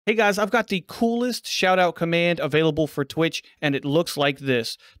Hey guys, I've got the coolest shoutout command available for Twitch, and it looks like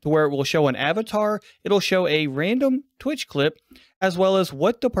this, to where it will show an avatar, it'll show a random Twitch clip, as well as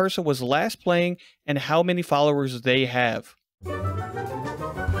what the person was last playing and how many followers they have.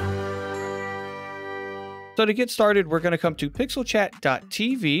 So to get started, we're going to come to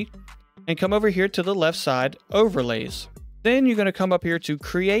pixelchat.tv and come over here to the left side, overlays. Then you're going to come up here to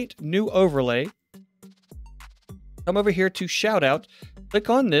create new overlay. Come over here to shoutout, click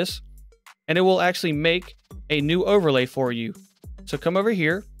on this, and it will actually make a new overlay for you. So come over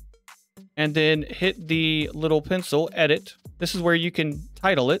here and then hit the little pencil, edit. This is where you can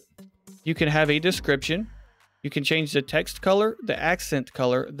title it. You can have a description. You can change the text color, the accent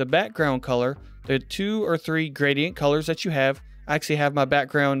color, the background color, the 2 or 3 gradient colors that you have. I actually have my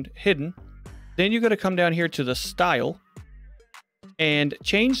background hidden. Then you're going to come down here to the style and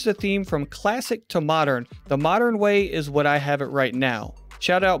change the theme from classic to modern. The modern way is what I have it right now.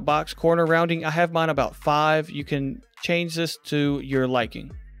 Shout out box corner rounding. I have mine about 5. You can change this to your liking.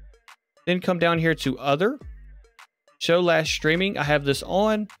 Then come down here to other. Show last streaming. I have this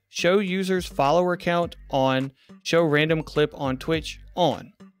on. Show users follower count on. Show random clip on Twitch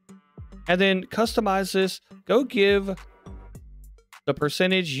on. And then customize this. Go give the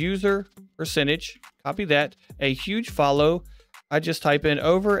percentage user percentage. Copy that. A huge follow. I just type in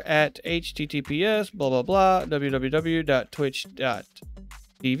over at https blah blah blah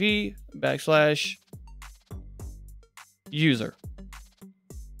www.twitch.tv/user.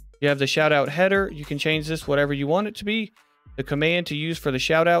 You have the shout out header. You can change this whatever you want it to be. The command to use for the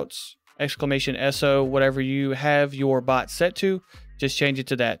shout outs, exclamation SO, whatever you have your bot set to, just change it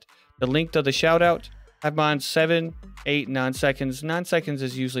to that. The length of the shout out, I have mine 7, 8, 9 seconds. 9 seconds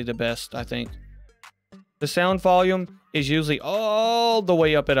is usually the best, I think. The sound volume is usually all the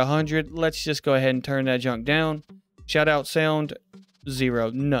way up at 100. Let's just go ahead and turn that junk down. Shout out sound, 0,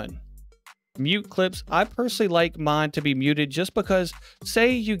 none. Mute clips. I personally like mine to be muted just because,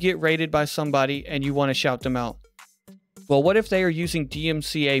 say you get raided by somebody and you want to shout them out. Well, what if they are using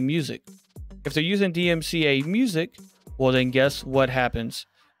DMCA music? If they're using DMCA music, well then guess what happens?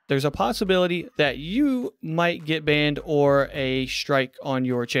 There's a possibility that you might get banned or a strike on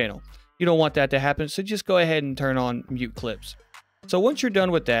your channel. You don't want that to happen, so just go ahead and turn on mute clips. So once you're done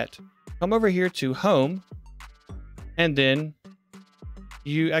with that, come over here to home, and then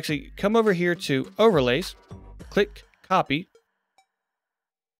you actually come over here to overlays, click copy.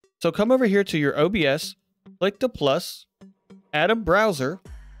 So come over here to your OBS, click the plus, add a browser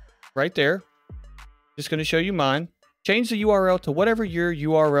right there. Just going to show you mine. Change the URL to whatever your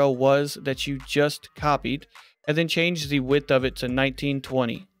URL was that you just copied, and then change the width of it to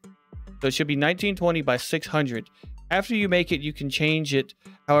 1920. So it should be 1920 by 600. After you make it, you can change it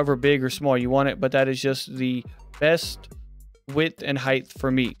however big or small you want it, but that is just the best width and height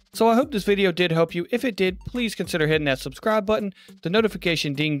for me. So I hope this video did help you. If it did, please consider hitting that subscribe button, the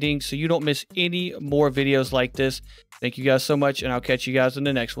notification ding ding, so you don't miss any more videos like this. Thank you guys so much, and I'll catch you guys in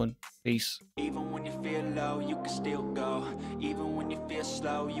the next one. Peace. Even when you feel low, you can still go. Even when you feel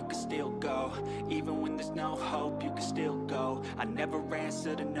slow, you can still go. Even when there's no hope, you can still go. I never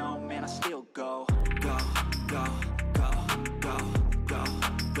answer to no, man, I still go.